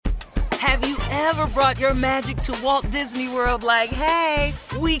Have you ever brought your magic to Walt Disney World like, hey,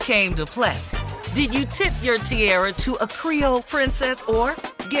 we came to play? Did you tip your tiara to a Creole princess or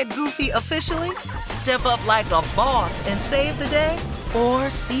get goofy officially? Step up like a boss and save the day? Or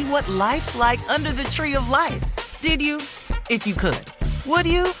see what life's like under the tree of life? Did you? If you could. Would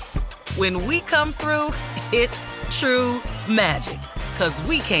you? When we come through, it's true magic. 'Cause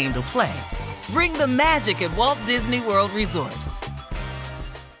we came to play. Bring the magic at Walt Disney World Resort.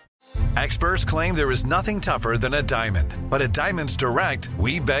 Experts claim there is nothing tougher than a diamond. But at Diamonds Direct,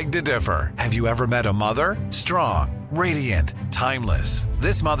 we beg to differ. Have you ever met a mother? Strong, radiant, timeless.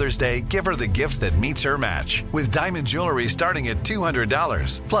 This Mother's Day, give her the gift that meets her match. With diamond jewelry starting at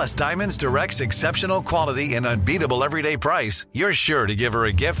 $200. Plus Diamonds Direct's exceptional quality and unbeatable everyday price, you're sure to give her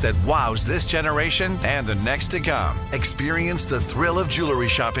a gift that wows this generation and the next to come. Experience the thrill of jewelry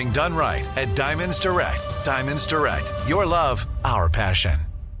shopping done right at Diamonds Direct. Diamonds Direct. Your love, our passion.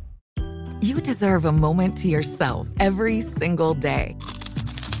 You deserve a moment to yourself every single day.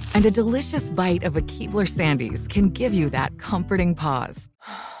 And a delicious bite of a Keebler Sandies can give you that comforting pause.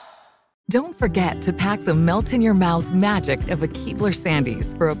 Don't forget to pack the melt-in-your-mouth magic of a Keebler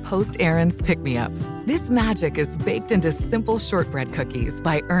Sandies for a post-errands pick-me-up. This magic is baked into simple shortbread cookies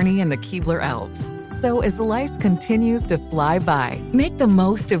by Ernie and the Keebler Elves. So as life continues to fly by, make the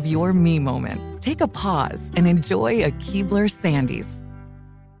most of your me moment. Take a pause and enjoy a Keebler Sandies.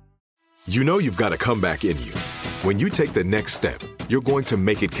 You know you've got a comeback in you. When you take the next step, you're going to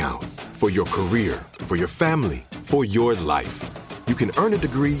make it count. For your career, for your family, for your life. You can earn a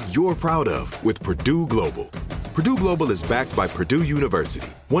degree you're proud of with Purdue Global. Purdue Global is backed by Purdue University,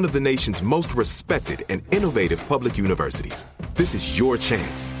 one of the nation's most respected and innovative public universities. This is your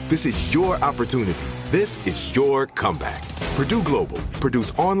chance. This is your opportunity. This is your comeback. Purdue Global,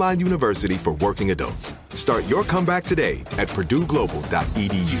 Purdue's online university for working adults. Start your comeback today at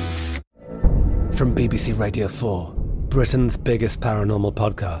purdueglobal.edu. From BBC Radio 4, Britain's biggest paranormal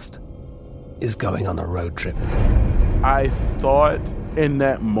podcast is going on a road trip. I thought in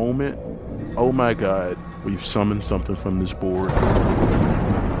that moment, oh my God, we've summoned something from this board.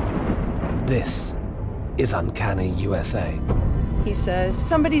 This is Uncanny USA. He says,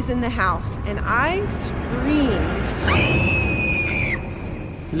 somebody's in the house, and I screamed.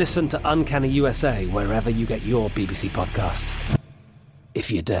 Listen to Uncanny USA wherever you get your BBC podcasts,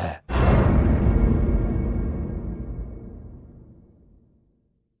 if you dare.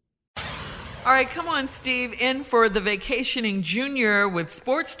 All right, come on, Steve, in for the Vacationing Junior with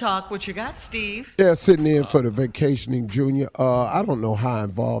Sports Talk. What you got, Steve? Yeah, sitting in for the Vacationing Junior. I don't know how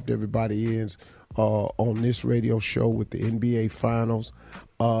involved everybody is on this radio show with the NBA Finals.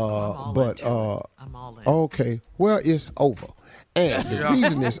 I'm all in. Okay, well, it's over. And the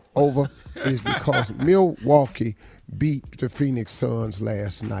reason it's over is because Milwaukee beat the Phoenix Suns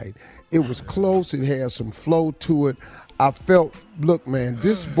last night. It was close. It had some flow to it. I felt, look, man,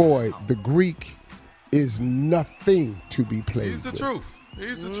 this boy, the Greek, is nothing to be played with. He's the truth.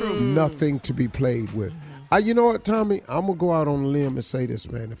 He's the truth. Nothing to be played with. You know what, Tommy? I'm going to go out on a limb and say this,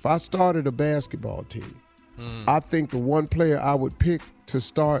 man. If I started a basketball team, I think the one player I would pick to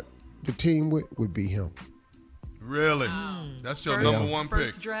start the team with would be him. Really? That's your number one pick?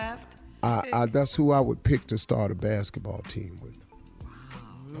 First draft? That's who I would pick to start a basketball team with.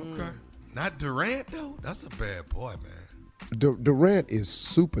 Wow. Okay. Not Durant, though? That's a bad boy, man. Durant is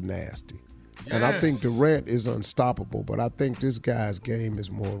super nasty. Yes. And I think Durant is unstoppable, but I think this guy's game is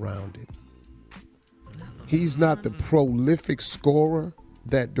more rounded. He's not the prolific scorer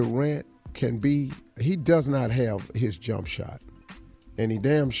that Durant can be. He does not have his jump shot. And he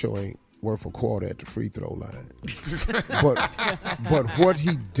damn sure ain't worth a quarter at the free throw line. but what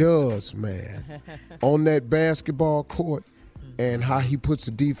he does, man, on that basketball court and how he puts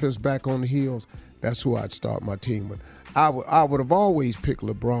the defense back on the heels, that's who I'd start my team with. I would have always picked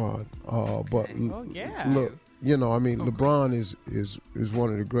LeBron, but look, LeBron is one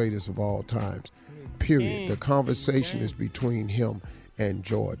of the greatest of all times. Period. The conversation is between him and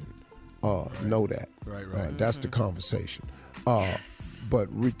Jordan. Know that. Right. That's the conversation. But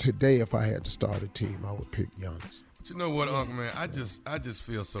today, if I had to start a team, I would pick Giannis. But you know what, Unc, man? I just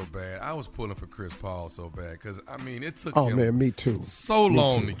feel so bad. I was pulling for Chris Paul so bad because, it took him me too. So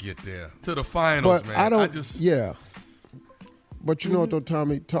long to get there, to the finals, but man. But you know what, though,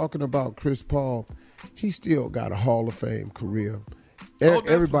 Tommy? Talking about Chris Paul, he still got a Hall of Fame career.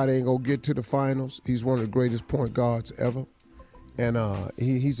 Everybody ain't going to get to the finals. He's one of the greatest point guards ever. And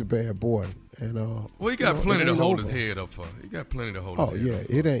he's a bad boy. And he got plenty to hold his head up for. He got plenty to hold his head up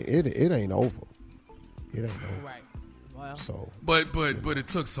for. It ain't over. It ain't over. Right. Wow. So, but it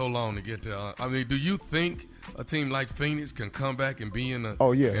took so long to get there. I mean, do you think a team like Phoenix can come back and be in the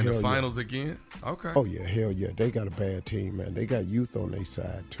finals again? Okay. Oh yeah, hell yeah. They got a bad team, man. They got youth on their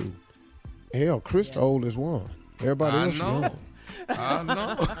side too. Hell, Chris the oldest one. Everybody else young. I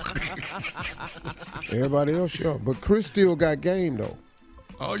know. Everybody else young, but Chris still got game though.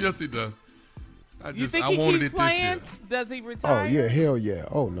 Oh yes, he does. You think he wanted keeps it playing? this year. Does he retire? Oh yeah, hell yeah.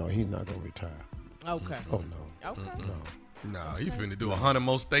 Oh no, he's not gonna retire. Okay. Oh no. Okay. No, he finna do 100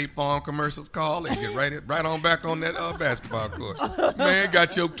 more State Farm commercials, Carl, and get right on back on that basketball court. Man,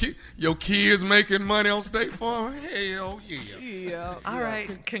 got your kids making money on State Farm? Hell yeah. Yeah. All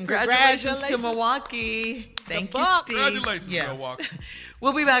right. Congratulations to Milwaukee. Thank you, Steve. Congratulations, Milwaukee.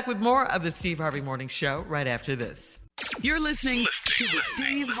 We'll be back with more of the Steve Harvey Morning Show right after this. You're listening to the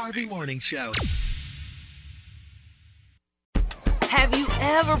Steve Harvey Morning Show. Have you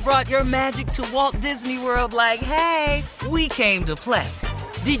ever brought your magic to Walt Disney World like, hey, we came to play?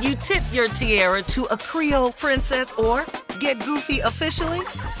 Did you tip your tiara to a Creole princess or get goofy officially?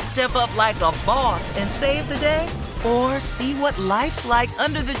 Step up like a boss and save the day? Or see what life's like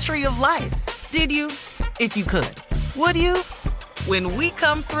under the tree of life? Did you? If you could. Would you? When we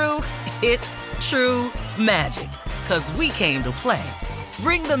come through, it's true magic. 'Cause we came to play.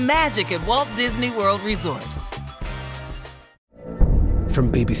 Bring the magic at Walt Disney World Resort. From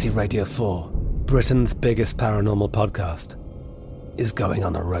BBC Radio 4, Britain's biggest paranormal podcast is going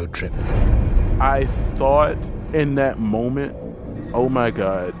on a road trip. I thought in that moment, oh my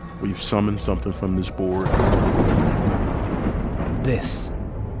God, we've summoned something from this board. This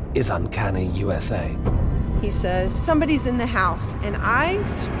is Uncanny USA. He says, somebody's in the house, and I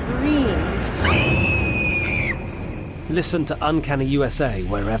screamed. Listen to Uncanny USA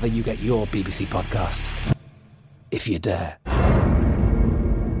wherever you get your BBC podcasts, if you dare.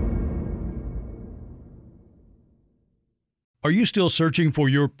 Are you still searching for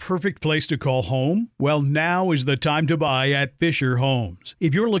your perfect place to call home? Well, now is the time to buy at Fisher Homes.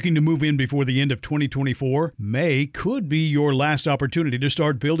 If you're looking to move in before the end of 2024, May could be your last opportunity to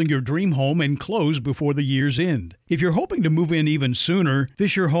start building your dream home and close before the year's end. If you're hoping to move in even sooner,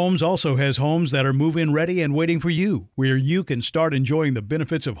 Fisher Homes also has homes that are move-in ready and waiting for you, where you can start enjoying the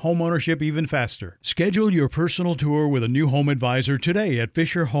benefits of homeownership even faster. Schedule your personal tour with a new home advisor today at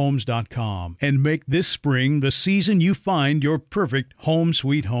FisherHomes.com and make this spring the season you find your perfect home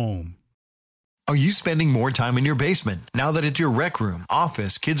sweet home. Are you spending more time in your basement now that it's your rec room,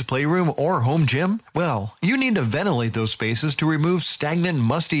 office, kids' playroom, or home gym? Well, you need to ventilate those spaces to remove stagnant,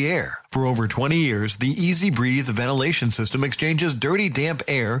 musty air. For over 20 years, the Easy Breathe ventilation system exchanges dirty, damp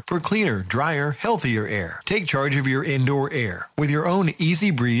air for cleaner, drier, healthier air. Take charge of your indoor air with your own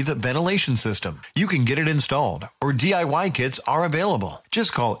Easy Breathe ventilation system. You can get it installed, or DIY kits are available.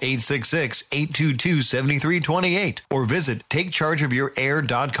 Just call 866-822-7328 or visit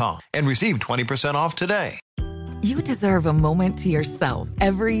TakeChargeOfYourAir.com and receive 20% off today. You deserve a moment to yourself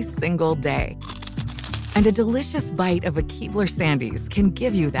every single day. And a delicious bite of a Keebler Sandies can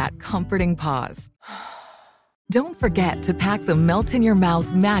give you that comforting pause. Don't forget to pack the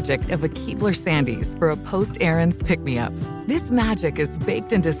melt-in-your-mouth magic of a Keebler Sandies for a post-errands pick-me-up. This magic is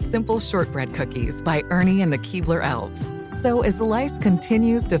baked into simple shortbread cookies by Ernie and the Keebler Elves. So as life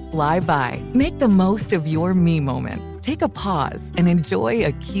continues to fly by, make the most of your me moment. Take a pause and enjoy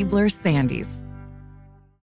a Keebler Sandies.